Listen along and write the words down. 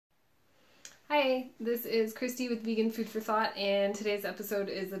Hey, this is Christy with Vegan Food for Thought, and today's episode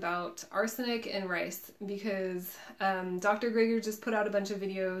is about arsenic and rice because Dr. Greger just put out a bunch of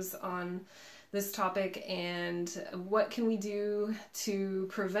videos on this topic and what can we do to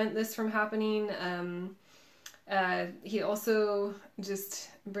prevent this from happening. He also just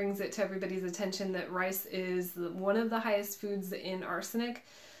brings it to everybody's attention that rice is one of the highest foods in arsenic.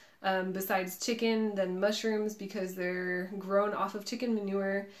 Besides chicken, then mushrooms because they're grown off of chicken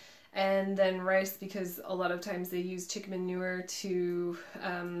manure, and then rice because a lot of times they use chicken manure to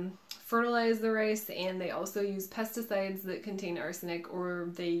fertilize the rice, and they also use pesticides that contain arsenic, or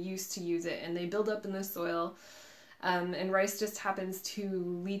they used to use it, and they build up in the soil. And rice just happens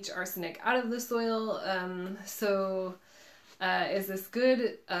to leach arsenic out of the soil. Is this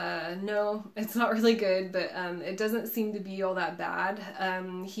good? No, it's not really good, but it doesn't seem to be all that bad.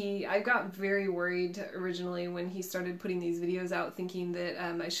 I got very worried originally when he started putting these videos out, thinking that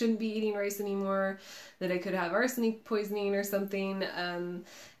I shouldn't be eating rice anymore, that I could have arsenic poisoning or something. And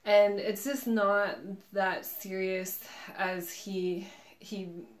it's just not that serious as he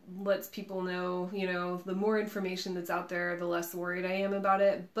lets people know. You know, the more information that's out there, the less worried I am about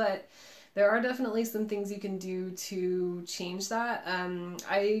it. But there are definitely some things you can do to change that.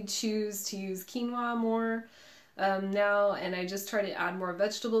 I choose to use quinoa more now, and I just try to add more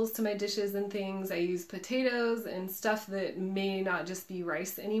vegetables to my dishes and things. I use potatoes and stuff that may not just be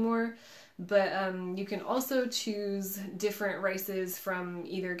rice anymore. But you can also choose different rices from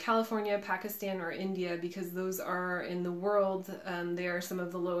either California, Pakistan, or India, because those are in the world, they are some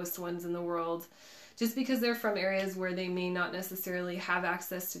of the lowest ones in the world, just because they're from areas where they may not necessarily have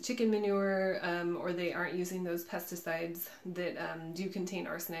access to chicken manure, or they aren't using those pesticides that do contain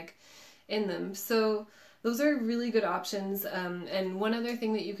arsenic in them. So those are really good options. And one other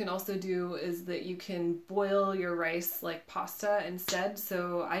thing that you can also do is that you can boil your rice like pasta instead.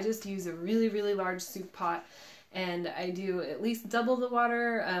 So I just use a really, really large soup pot, and I do at least double the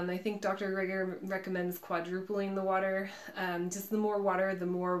water. I think Dr. Greger recommends quadrupling the water. Just the more water, the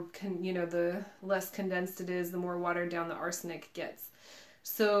more, the less condensed it is, the more watered down the arsenic gets.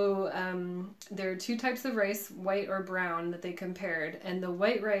 So there are two types of rice, white or brown, that they compared. And the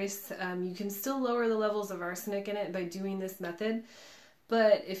white rice, you can still lower the levels of arsenic in it by doing this method.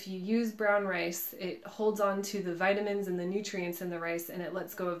 But if you use brown rice, it holds on to the vitamins and the nutrients in the rice, and it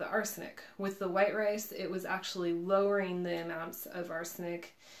lets go of the arsenic. With the white rice, it was actually lowering the amounts of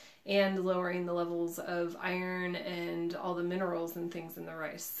arsenic and lowering the levels of iron and all the minerals and things in the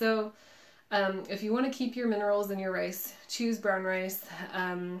rice. So if you want to keep your minerals in your rice, choose brown rice,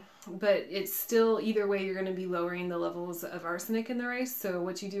 but it's still, either way, you're going to be lowering the levels of arsenic in the rice. So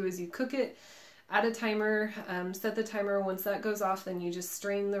what you do is you cook it, add a timer, set the timer. Once that goes off, then you just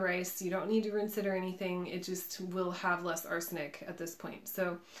strain the rice. You don't need to rinse it or anything. It just will have less arsenic at this point.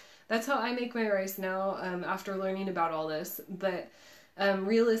 So that's how I make my rice now, after learning about all this. But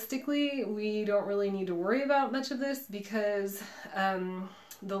realistically, we don't really need to worry about much of this because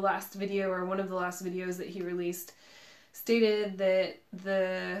the last video, or one of the last videos that he released, stated that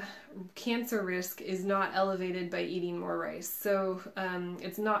the cancer risk is not elevated by eating more rice. So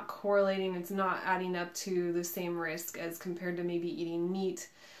it's not correlating, it's not adding up to the same risk as compared to maybe eating meat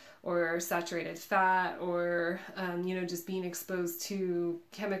or saturated fat, or just being exposed to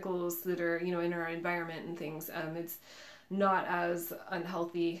chemicals that are in our environment and things. It's not as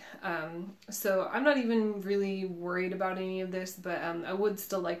unhealthy. So I'm not even really worried about any of this, but I would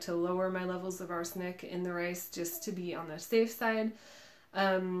still like to lower my levels of arsenic in the rice just to be on the safe side.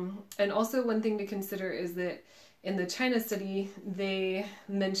 And also one thing to consider is that in the China study, they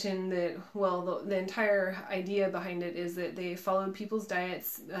mentioned that, well, the entire idea behind it is that they followed people's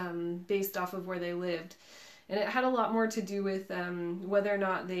diets based off of where they lived. And it had a lot more to do with whether or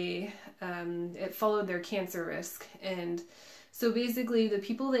not it followed their cancer risk. And so basically the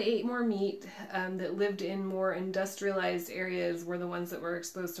people that ate more meat, that lived in more industrialized areas, were the ones that were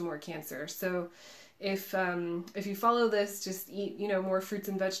exposed to more cancer. So if you follow this, just eat, more fruits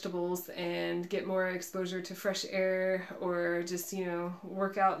and vegetables and get more exposure to fresh air, or just,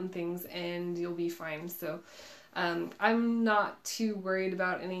 work out and things, and you'll be fine. So I'm not too worried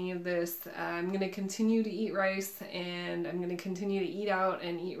about any of this. I'm going to continue to eat rice, and I'm going to continue to eat out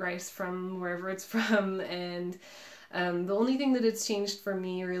and eat rice from wherever it's from. And the only thing that it's changed for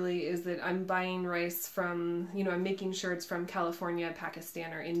me really is that I'm buying rice from, I'm making sure it's from California,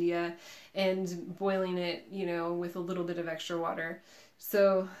 Pakistan, or India, and boiling it, with a little bit of extra water,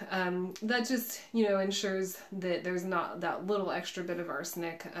 So that just, you know, ensures that there's not that little extra bit of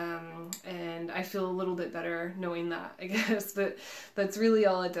arsenic, and I feel a little bit better knowing that, I guess, but that's really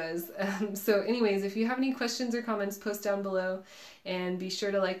all it does. So anyways, if you have any questions or comments, post down below, and be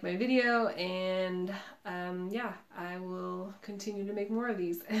sure to like my video, and yeah, I will continue to make more of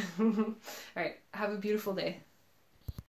these. All right, have a beautiful day.